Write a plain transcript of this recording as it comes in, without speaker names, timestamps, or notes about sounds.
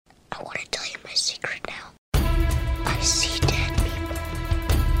I want to tell you my secret now. I see dead people.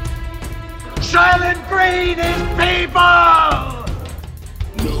 Silent Green is people!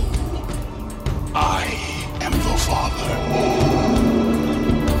 No, I am the Father.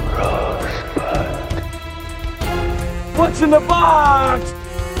 What's in the box?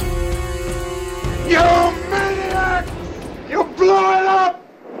 You maniac! You blew it up!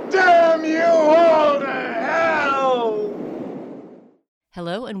 Damn you all to hell!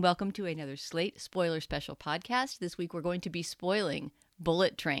 Hello and welcome to another Slate Spoiler Special podcast. This week we're going to be spoiling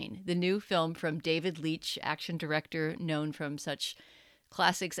Bullet Train, the new film from David Leitch, action director known from such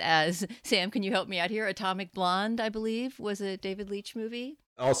classics as, Sam, can you help me out here? Atomic Blonde, I believe, was a David Leitch movie.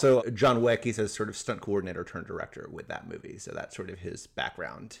 Also, John Wick, he's a sort of stunt coordinator turned director with that movie. So that's sort of his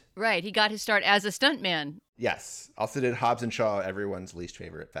background. Right. He got his start as a stuntman. Yes. Also did Hobbs and Shaw, everyone's least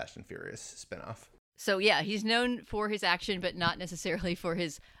favorite Fast and Furious spinoff. So yeah, he's known for his action, but not necessarily for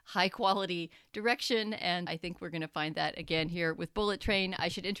his high quality direction. And I think we're going to find that again here with Bullet Train. I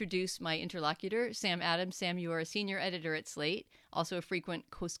should introduce my interlocutor, Sam Adams. Sam, you are a senior editor at Slate, also a frequent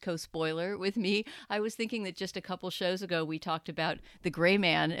co-spoiler with me. I was thinking that just a couple shows ago, we talked about The Gray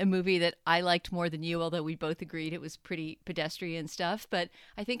Man, a movie that I liked more than you, although we both agreed it was pretty pedestrian stuff. But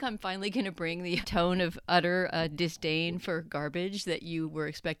I think I'm finally going to bring the tone of utter disdain for garbage that you were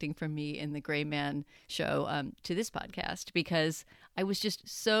expecting from me in The Gray Man show to this podcast, because I was just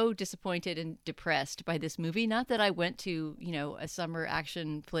so disappointed and depressed by this movie. Not that I went to, a summer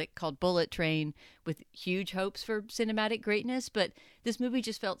action flick called Bullet Train with huge hopes for cinematic greatness, but this movie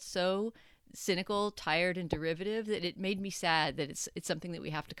just felt so cynical, tired, and derivative that it made me sad that it's something that we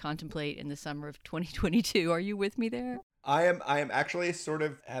have to contemplate in the summer of 2022. Are you with me there? I am actually sort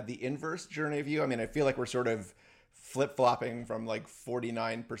of at the inverse journey of you. I mean, I feel like we're sort of flip-flopping from like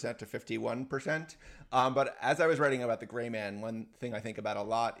 49% to 51%. But as I was writing about The Gray Man, one thing I think about a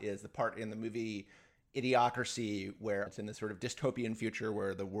lot is the part in the movie Idiocracy where it's in this sort of dystopian future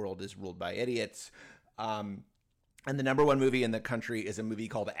where the world is ruled by idiots. And the number one movie in the country is a movie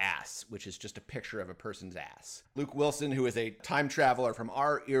called Ass, which is just a picture of a person's ass. Luke Wilson, who is a time traveler from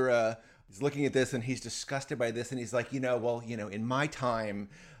our era, is looking at this and he's disgusted by this. And he's like, in my time,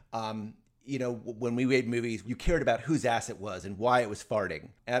 when we made movies, you cared about whose ass it was and why it was farting.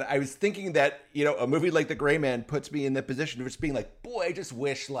 And I was thinking that, a movie like The Gray Man puts me in the position of just being like, boy, I just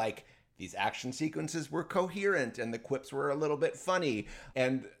wish like these action sequences were coherent and the quips were a little bit funny.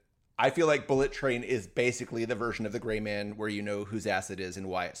 And I feel like Bullet Train is basically the version of The Gray Man where you know whose ass it is and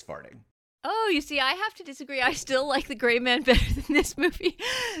why it's farting. Oh, you see, I have to disagree. I still like The Gray Man better than this movie.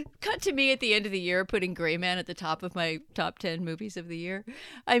 Cut to me at the end of the year putting Gray Man at the top of my top 10 movies of the year.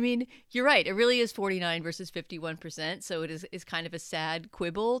 I mean, you're right. It really is 49 versus 51%. So it is kind of a sad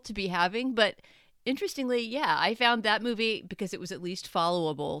quibble to be having. But interestingly, yeah, I found that movie, because it was at least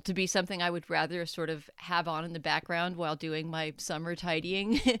followable, to be something I would rather sort of have on in the background while doing my summer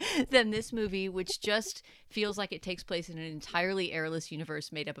tidying than this movie, which just feels like it takes place in an entirely airless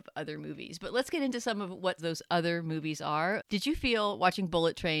universe made up of other movies. But let's get into some of what those other movies are. Did you feel, watching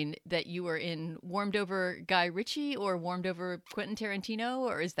Bullet Train, that you were warmed over Guy Ritchie or warmed over Quentin Tarantino,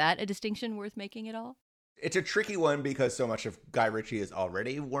 or is that a distinction worth making at all? It's a tricky one because so much of Guy Ritchie is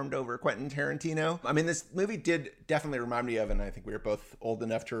already warmed over Quentin Tarantino. I mean, this movie did definitely remind me of, and I think we were both old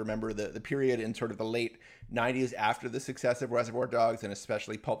enough to remember the period in sort of the late 90s after the success of Reservoir Dogs and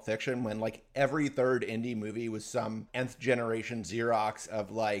especially Pulp Fiction, when like every third indie movie was some nth generation Xerox of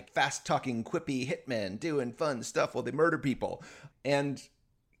like fast talking quippy hitmen doing fun stuff while they murder people. And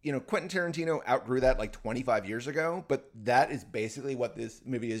Quentin Tarantino outgrew that like 25 years ago, but that is basically what this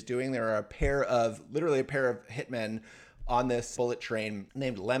movie is doing. There are literally a pair of hitmen on this bullet train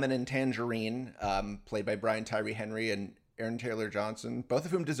named Lemon and Tangerine, played by Brian Tyree Henry and Aaron Taylor Johnson, both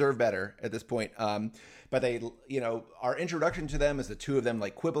of whom deserve better at this point. But they, our introduction to them is the two of them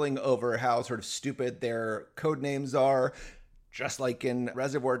like quibbling over how sort of stupid their code names are, just like in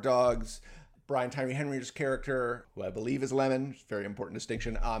Reservoir Dogs. Brian Tyree Henry's character, who I believe is Lemon, very important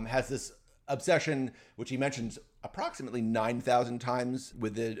distinction, has this obsession, which he mentions approximately 9,000 times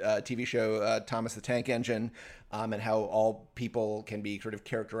with the TV show Thomas the Tank Engine, and how all people can be sort of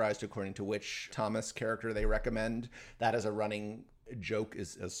characterized according to which Thomas character they recommend. That is a running joke,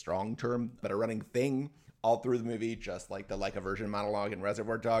 is a strong term, but a running thing all through the movie, just like the Like a Virgin monologue in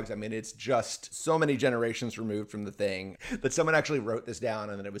Reservoir Dogs. I mean, it's just so many generations removed from the thing that someone actually wrote this down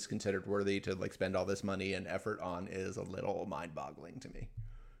and that it was considered worthy to like spend all this money and effort on is a little mind-boggling to me.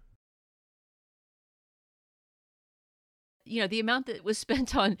 The amount that was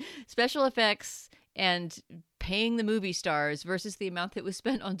spent on special effects and paying the movie stars versus the amount that was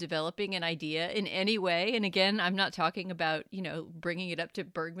spent on developing an idea in any way. And again, I'm not talking about, bringing it up to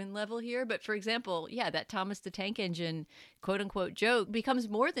Bergman level here, but for example, that Thomas the Tank Engine quote unquote joke becomes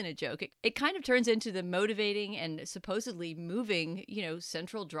more than a joke. It kind of turns into the motivating and supposedly moving,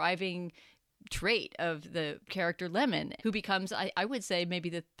 central driving trait of the character Lemon, who becomes, I would say, maybe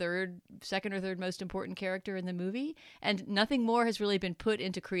the second or third most important character in the movie. And nothing more has really been put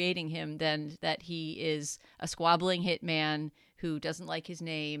into creating him than that he is a squabbling hitman who doesn't like his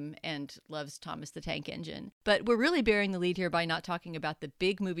name and loves Thomas the Tank Engine. But we're really bearing the lead here by not talking about the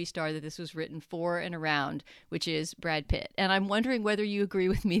big movie star that this was written for and around, which is Brad Pitt. And I'm wondering whether you agree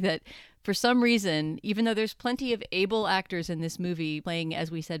with me that for some reason, even though there's plenty of able actors in this movie playing,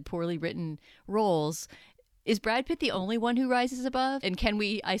 as we said, poorly written roles, is Brad Pitt the only one who rises above? And can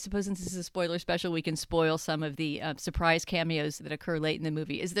we, I suppose since this is a spoiler special, we can spoil some of the surprise cameos that occur late in the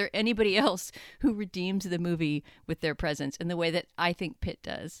movie. Is there anybody else who redeems the movie with their presence in the way that I think Pitt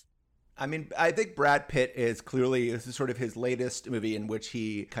does? I mean, I think Brad Pitt is clearly, this is sort of his latest movie in which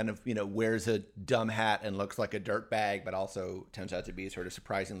he kind of, wears a dumb hat and looks like a dirtbag, but also turns out to be sort of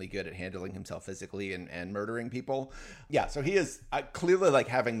surprisingly good at handling himself physically and murdering people. Yeah, so he is clearly like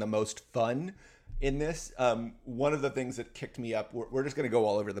having the most fun in this. One of the things that kicked me up, we're just going to go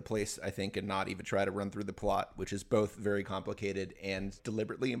all over the place, I think, and not even try to run through the plot, which is both very complicated and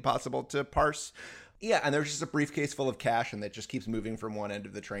deliberately impossible to parse. Yeah, and there's just a briefcase full of cash, and that just keeps moving from one end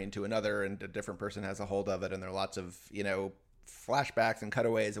of the train to another, and a different person has a hold of it, and there are lots of, flashbacks and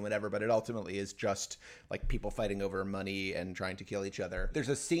cutaways and whatever, but it ultimately is just like people fighting over money and trying to kill each other. There's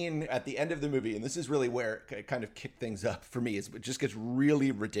a scene at the end of the movie, and this is really where it kind of kicked things up for me, is it just gets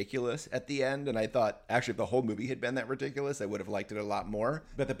really ridiculous at the end, and I thought, actually, if the whole movie had been that ridiculous, I would have liked it a lot more.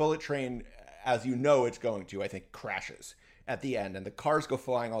 But the bullet train, as you know it's going to, I think, crashes at the end, and the cars go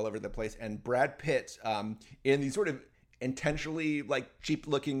flying all over the place, and Brad Pitt, in these sort of intentionally like cheap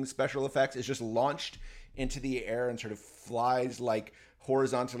looking special effects, is just launched into the air and sort of flies like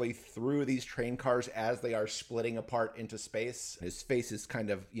horizontally through these train cars as they are splitting apart into space. His face is kind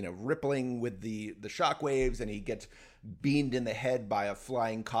of, rippling with the shock waves, and he gets beamed in the head by a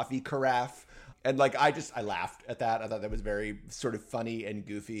flying coffee carafe. And I laughed at that. I thought that was very sort of funny and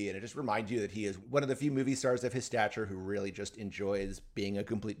goofy. And it just reminds you that he is one of the few movie stars of his stature who really just enjoys being a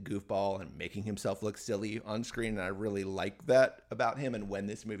complete goofball and making himself look silly on screen. And I really like that about him. And when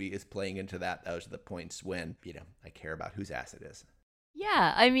this movie is playing into that, those are the points when, I care about whose ass it is.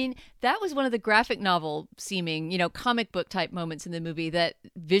 Yeah, I mean, that was one of the graphic novel seeming, comic book type moments in the movie that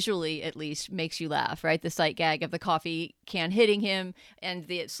visually at least makes you laugh, right? The sight gag of the coffee can hitting him and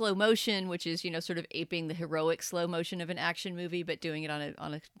the slow motion, which is, sort of aping the heroic slow motion of an action movie, but doing it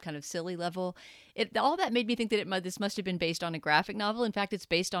on a kind of silly level. All that made me think that this must have been based on a graphic novel. In fact, it's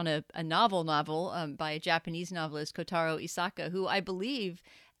based on a novel by a Japanese novelist, Kotaro Isaka, who I believe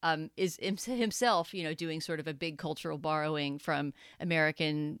is himself, doing sort of a big cultural borrowing from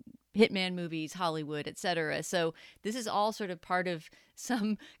American hitman movies, Hollywood, etc. So this is all sort of part of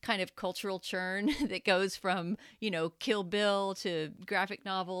some kind of cultural churn that goes from, Kill Bill to graphic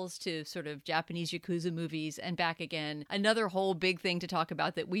novels to sort of Japanese Yakuza movies and back again. Another whole big thing to talk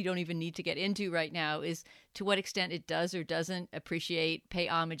about that we don't even need to get into right now is to what extent it does or doesn't appreciate, pay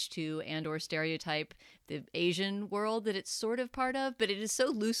homage to, and or stereotype the Asian world that it's sort of part of, but it is so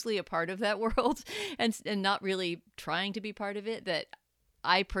loosely a part of that world and not really trying to be part of it that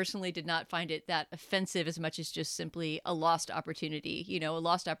I personally did not find it that offensive as much as just simply a lost opportunity, a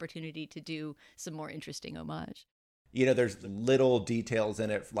lost opportunity to do some more interesting homage. There's little details in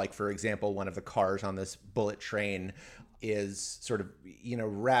it. Like, for example, one of the cars on this bullet train is sort of,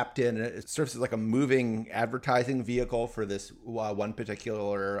 wrapped in, it serves as like a moving advertising vehicle for this one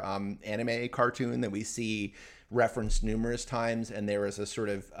particular anime cartoon that we see referenced numerous times. And there is a sort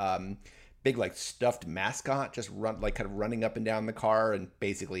of big like stuffed mascot just kind of running up and down the car and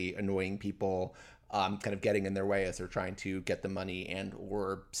basically annoying people, kind of getting in their way as they're trying to get the money and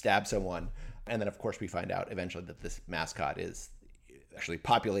or stab someone. And then, of course, we find out eventually that this mascot is actually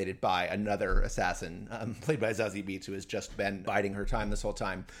populated by another assassin, played by Zazie Beetz, who has just been biding her time this whole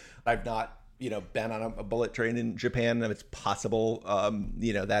time. I've not, been on a bullet train in Japan. It's possible,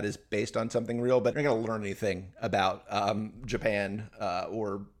 that is based on something real, but I'm not going to learn anything about Japan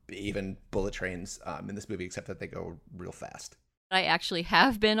or even bullet trains in this movie, except that they go real fast. I actually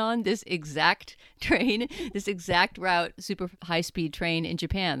have been on this exact train, this exact route, super high-speed train in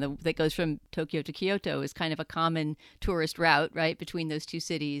Japan that goes from Tokyo to Kyoto is kind of a common tourist route, right, between those two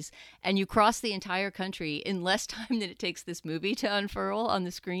cities. And you cross the entire country in less time than it takes this movie to unfurl on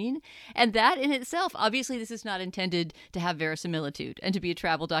the screen. And that in itself, obviously this is not intended to have verisimilitude and to be a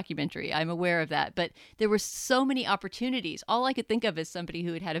travel documentary. I'm aware of that. But there were so many opportunities. All I could think of as somebody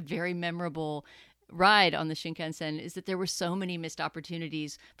who had had a very memorable ride on the Shinkansen is that there were so many missed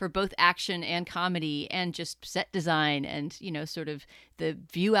opportunities for both action and comedy and just set design and, sort of the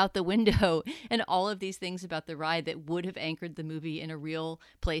view out the window and all of these things about the ride that would have anchored the movie in a real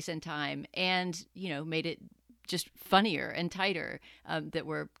place and time and, made it just funnier and tighter, that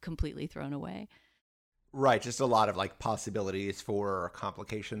were completely thrown away. Right. Just a lot of possibilities for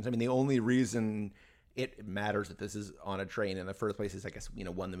complications. I mean, the only reason it matters that this is on a train in the first place is, I guess,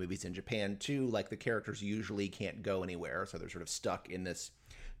 one, the movie's in Japan. Two, the characters usually can't go anywhere. So they're sort of stuck in this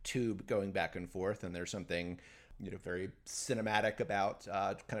tube going back and forth. And there's something, very cinematic about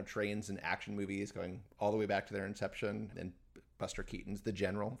kind of trains and action movies going all the way back to their inception. And Buster Keaton's The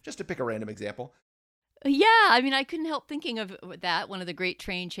General, just to pick a random example. Yeah, I mean, I couldn't help thinking of that, one of the great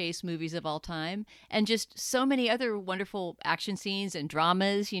train chase movies of all time, and just so many other wonderful action scenes and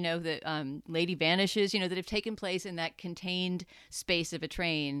dramas, that Lady Vanishes, that have taken place in that contained space of a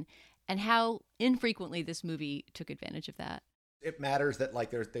train, and how infrequently this movie took advantage of that. It matters that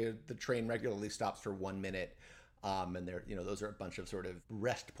the train regularly stops for 1 minute. And there, those are a bunch of sort of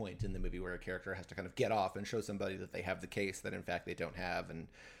rest points in the movie where a character has to kind of get off and show somebody that they have the case that in fact they don't have, and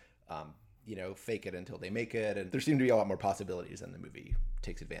fake it until they make it. And there seem to be a lot more possibilities than the movie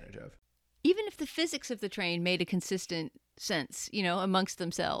takes advantage of. Even if the physics of the train made a consistent sense, amongst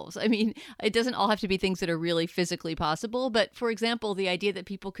themselves. I mean, it doesn't all have to be things that are really physically possible. But for example, the idea that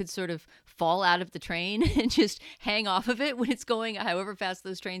people could sort of fall out of the train and just hang off of it when it's going however fast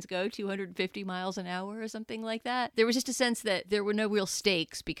those trains go, 250 miles an hour or something like that. There was just a sense that there were no real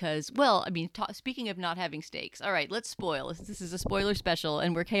stakes because, well, I mean, speaking of not having stakes, all right, let's spoil. This is a spoiler special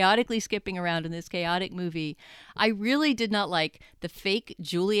and we're chaotically skipping around in this chaotic movie. I really did not like the fake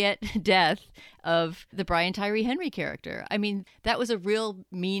Juliet death of the Brian Tyree Henry character. I mean, that was a real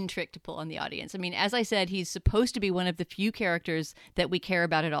mean trick to pull on the audience. I mean, as I said, he's supposed to be one of the few characters that we care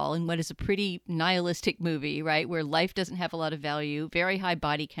about at all in what is a pretty nihilistic movie, right? Where life doesn't have a lot of value, very high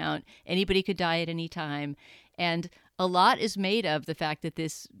body count, anybody could die at any time. And a lot is made of the fact that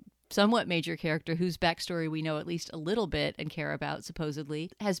this somewhat major character, whose backstory we know at least a little bit and care about,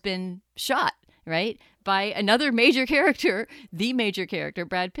 supposedly, has been shot, right, by another major character, the major character,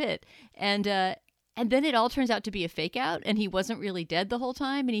 Brad Pitt. And then it all turns out to be a fake out, and he wasn't really dead the whole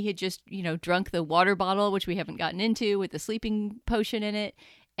time, and he had just, drunk the water bottle, which we haven't gotten into, with the sleeping potion in it,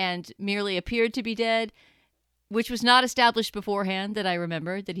 and merely appeared to be dead, which was not established beforehand that I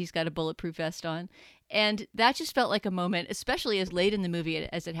remember, that he's got a bulletproof vest on. And that just felt like a moment, especially as late in the movie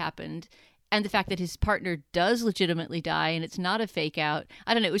as it happened, and the fact that his partner does legitimately die and it's not a fake out.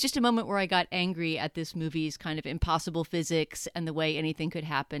 I don't know. It was just a moment where I got angry at this movie's kind of impossible physics and the way anything could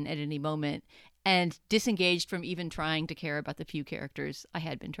happen at any moment, and disengaged from even trying to care about the few characters I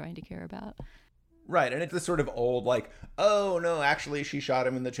had been trying to care about. Right, and it's this sort of old, oh, no, actually, she shot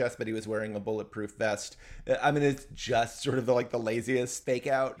him in the chest, but he was wearing a bulletproof vest. I mean, it's just sort of the laziest fake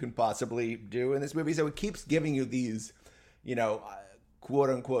out you can possibly do in this movie. So it keeps giving you these,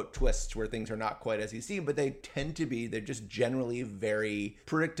 quote-unquote twists where things are not quite as you see, but they're just generally very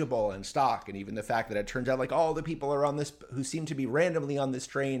predictable and stock. And even the fact that it turns out all the people are on this, who seem to be randomly on this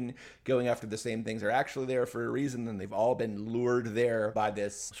train going after the same things, are actually there for a reason, and they've all been lured there by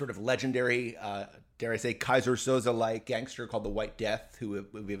this sort of legendary, dare I say, Kaiser Soze-like gangster called the White Death, who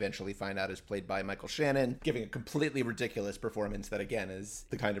we eventually find out is played by Michael Shannon, giving a completely ridiculous performance that, again, is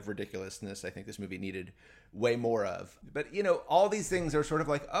the kind of ridiculousness I think this movie needed way more of. But, all these things are sort of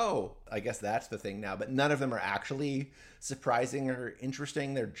oh, I guess that's the thing now, but none of them are actually surprising or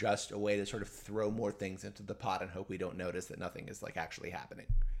interesting. They're just a way to sort of throw more things into the pot and hope we don't notice that nothing is actually happening.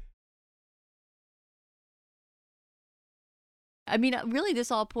 I mean, really,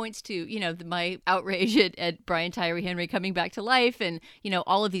 this all points to, my outrage at Brian Tyree Henry coming back to life and,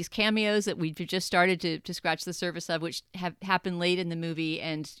 all of these cameos that we've just started to scratch the surface of, which have happened late in the movie.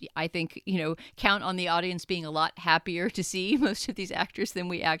 And I think, count on the audience being a lot happier to see most of these actors than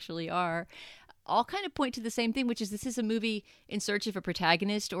we actually are. All kind of point to the same thing, which is this is a movie in search of a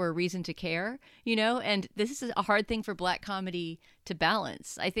protagonist or a reason to care, and this is a hard thing for Black comedy to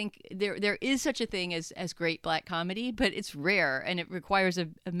balance. I think there is such a thing as great Black comedy, but it's rare and it requires a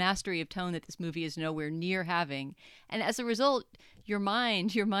mastery of tone that this movie is nowhere near having. And as a result, your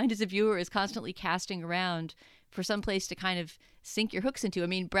mind as a viewer is constantly casting around for some place to kind of sink your hooks into. I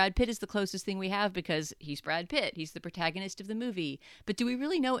mean, Brad Pitt is the closest thing we have because he's Brad Pitt. He's the protagonist of the movie. But do we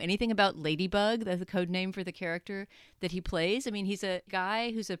really know anything about Ladybug, that's the code name for the character that he plays? I mean, he's a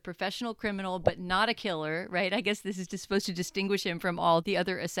guy who's a professional criminal, but not a killer, right? I guess this is just supposed to distinguish him from all the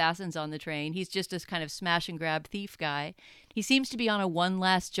other assassins on the train. He's just this kind of smash and grab thief guy. He seems to be on a one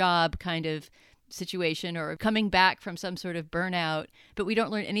last job kind of situation or coming back from some sort of burnout, but we don't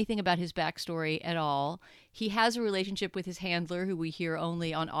learn anything about his backstory at all. He has a relationship with his handler, who we hear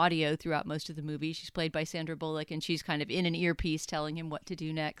only on audio throughout most of the movie. She's played by Sandra Bullock, and she's kind of in an earpiece telling him what to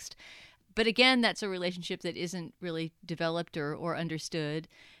do next. But again, that's a relationship that isn't really developed or understood.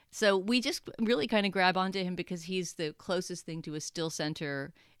 So we just really kind of grab onto him because he's the closest thing to a still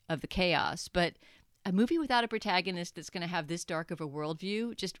center of the chaos. But a movie without a protagonist that's going to have this dark of a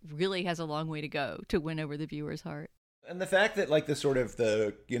worldview just really has a long way to go to win over the viewer's heart. And the fact that like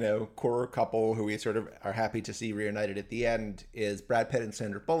the core couple who we sort of are happy to see reunited at the end is Brad Pitt and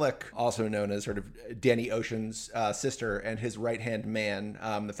Sandra Bullock, also known as sort of Danny Ocean's sister and his right-hand man.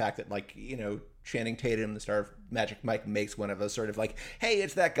 The fact that Channing Tatum, the star of Magic Mike, makes one of those sort of like, hey,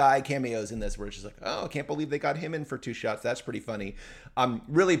 it's that guy cameos in this, where it's just like, oh, I can't believe they got him in for 2 shots. That's pretty funny.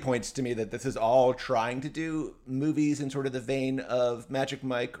 Really points to me that this is all trying to do movies in sort of the vein of Magic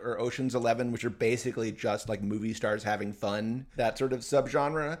Mike or Ocean's 11, which are basically just like movie stars having fun, that sort of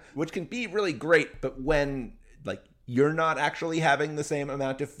subgenre, which can be really great. But when like you're not actually having the same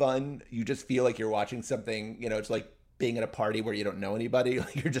amount of fun, you just feel like you're watching something, it's like being at a party where you don't know anybody.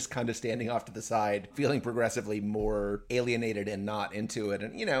 Like you're just kind of standing off to the side, feeling progressively more alienated and not into it,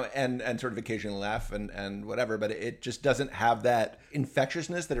 and and sort of occasionally laugh and whatever, but it just doesn't have that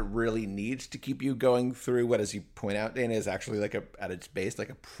infectiousness that it really needs to keep you going through what, as you point out, Dana, is actually like at its base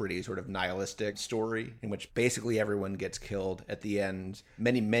like a pretty sort of nihilistic story in which basically everyone gets killed at the end.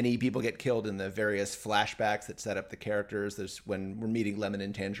 Many people get killed in the various flashbacks that set up the characters. There's when we're meeting Lemon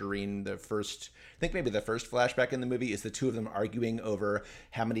and Tangerine, the first flashback in the movie is the two of them arguing over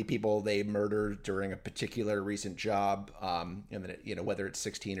how many people they murdered during a particular recent job, and then whether it's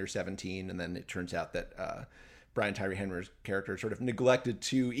 16 or 17, and then it turns out that Brian Tyree Henry's character sort of neglected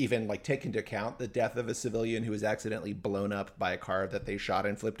to even like take into account the death of a civilian who was accidentally blown up by a car that they shot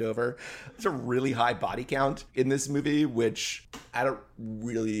and flipped over. It's a really high body count in this movie, which I don't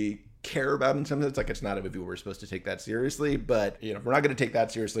really care about in some sense. Like, it's not a movie where we're supposed to take that seriously, but if we're not going to take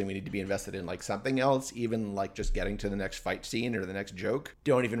that seriously, we need to be invested in like something else. Even like just getting to the next fight scene or the next joke,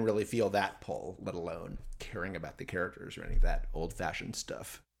 don't even really feel that pull, let alone caring about the characters or any of that old-fashioned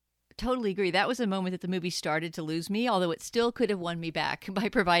stuff. Totally agree. That was a moment that the movie started to lose me, although it still could have won me back by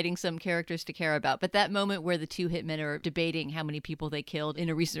providing some characters to care about. But that moment where the two hitmen are debating how many people they killed in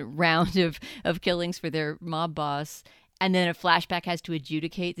a recent round of killings for their mob boss, and then a flashback has to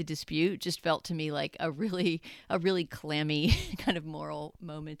adjudicate the dispute, just felt to me like a really clammy kind of moral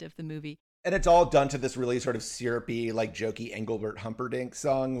moment of the movie. And it's all done to this really sort of syrupy, like jokey Engelbert Humperdinck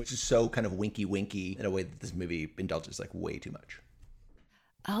song, which is so kind of winky in a way that this movie indulges like way too much.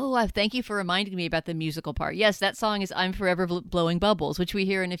 Oh, thank you for reminding me about the musical part. Yes, that song is I'm Forever Blowing Bubbles, which we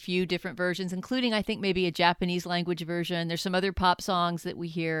hear in a few different versions, including, I think, maybe a Japanese language version. There's some other pop songs that we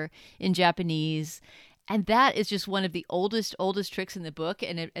hear in Japanese. And that is just one of the oldest tricks in the book.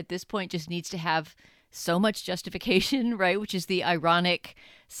 And it, at this point, just needs to have so much justification, right? Which is the ironic,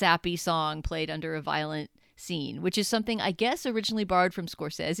 sappy song played under a violent scene, which is something I guess originally borrowed from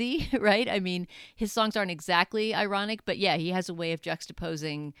Scorsese, right? I mean, his songs aren't exactly ironic, but yeah, he has a way of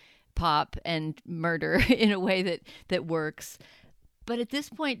juxtaposing pop and murder in a way that works. But at this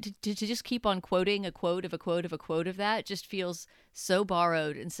point, to just keep on quoting a quote of a quote of a quote of that just feels so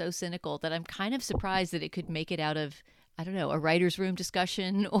borrowed and so cynical that I'm kind of surprised that it could make it out of, I don't know, a writer's room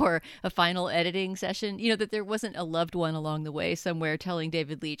discussion or a final editing session, that there wasn't a loved one along the way somewhere telling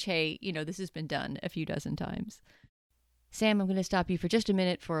David Leitch, hey, this has been done a few dozen times. Sam, I'm going to stop you for just a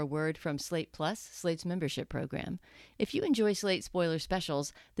minute for a word from Slate Plus, Slate's membership program. If you enjoy Slate spoiler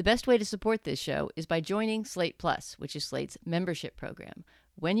specials, the best way to support this show is by joining Slate Plus, which is Slate's membership program.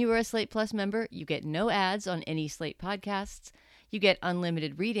 When you are a Slate Plus member, you get no ads on any Slate podcasts. You get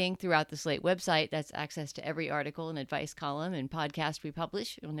unlimited reading throughout the Slate website. That's access to every article and advice column and podcast we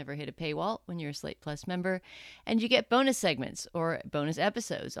publish. You'll never hit a paywall when you're a Slate Plus member. And you get bonus segments or bonus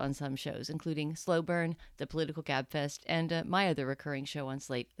episodes on some shows, including Slow Burn, The Political Gabfest, and my other recurring show on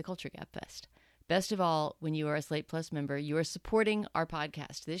Slate, The Culture Gabfest. Best of all, when you are a Slate Plus member, you are supporting our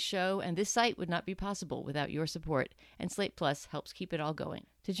podcast. This show and this site would not be possible without your support, and Slate Plus helps keep it all going.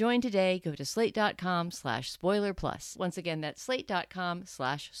 To join today, go to slate.com/spoilerplus. Once again, that's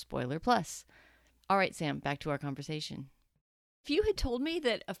slate.com/spoilerplus. All right, Sam, back to our conversation. If you had told me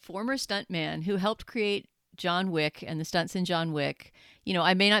that a former stuntman who helped create John Wick and the stunts in John Wick, you know,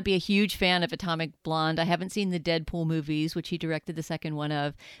 I may not be a huge fan of Atomic Blonde. I haven't seen the Deadpool movies, which he directed the second one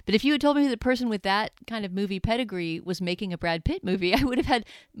of. But if you had told me that a person with that kind of movie pedigree was making a Brad Pitt movie, I would have had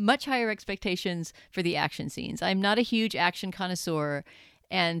much higher expectations for the action scenes. I'm not a huge action connoisseur.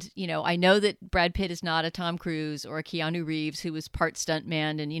 And, you know, I know that Brad Pitt is not a Tom Cruise or a Keanu Reeves who was part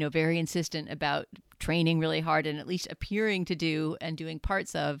stuntman and, you know, very insistent about training really hard and at least appearing to do and doing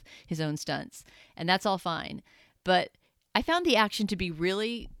parts of his own stunts. And that's all fine. But I found the action to be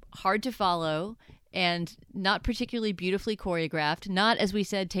really hard to follow and not particularly beautifully choreographed, not, as we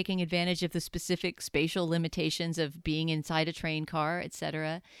said, taking advantage of the specific spatial limitations of being inside a train car,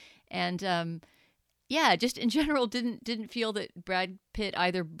 etc. And, yeah, just in general didn't feel that Brad Pitt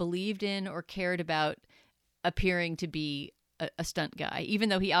either believed in or cared about appearing to be a stunt guy, even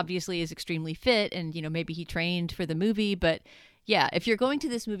though he obviously is extremely fit and, you know, maybe he trained for the movie. But yeah, if you're going to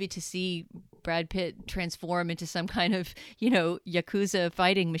this movie to see Brad Pitt transform into some kind of, you know, Yakuza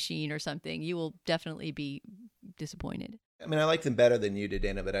fighting machine or something, you will definitely be disappointed. I mean, I like them better than you did,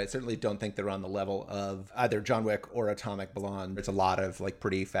 Dana, but I certainly don't think they're on the level of either John Wick or Atomic Blonde. There's a lot of like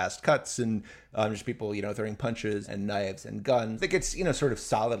pretty fast cuts and just people, you know, throwing punches and knives and guns. I think it's, you know, sort of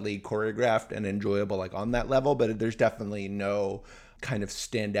solidly choreographed and enjoyable like on that level, but there's definitely no kind of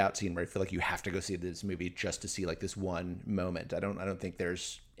standout scene where I feel like you have to go see this movie just to see like this one moment. I don't think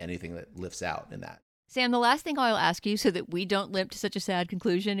there's anything that lifts out in that. Sam, the last thing I'll ask you so that we don't limp to such a sad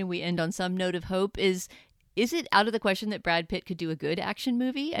conclusion and we end on some note of hope is it out of the question that Brad Pitt could do a good action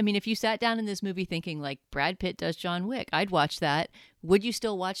movie? I mean, if you sat down in this movie thinking like Brad Pitt does John Wick, I'd watch that. Would you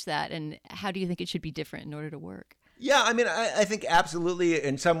still watch that? And how do you think it should be different in order to work? Yeah, I mean, I think absolutely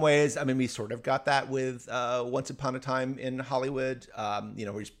in some ways. I mean, we sort of got that with Once Upon a Time in Hollywood, you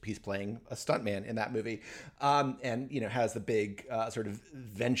know, where he's playing a stuntman in that movie and, you know, has the big sort of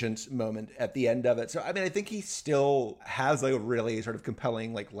vengeance moment at the end of it. So, I mean, I think he still has like a really sort of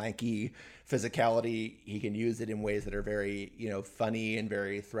compelling, like lanky physicality. He can use it in ways that are very, you know, funny and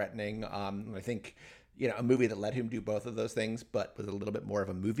very threatening. I think, you know, a movie that let him do both of those things, but with a little bit more of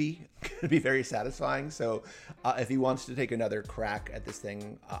a movie, could be very satisfying. So if he wants to take another crack at this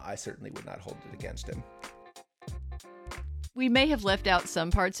thing, I certainly would not hold it against him. We may have left out some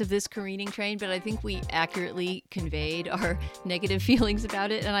parts of this careening train, but I think we accurately conveyed our negative feelings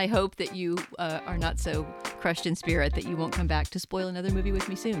about it. And I hope that you are not so crushed in spirit that you won't come back to spoil another movie with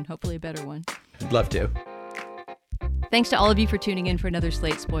me soon. Hopefully a better one. I'd love to. Thanks to all of you for tuning in for another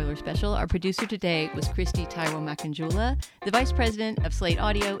Slate Spoiler Special. Our producer today was Christy Taiwo Makanjula. The Vice President of Slate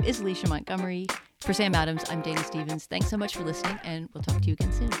Audio is Alicia Montgomery. For Sam Adams, I'm Dana Stevens. Thanks so much for listening, and we'll talk to you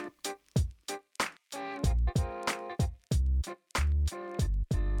again soon.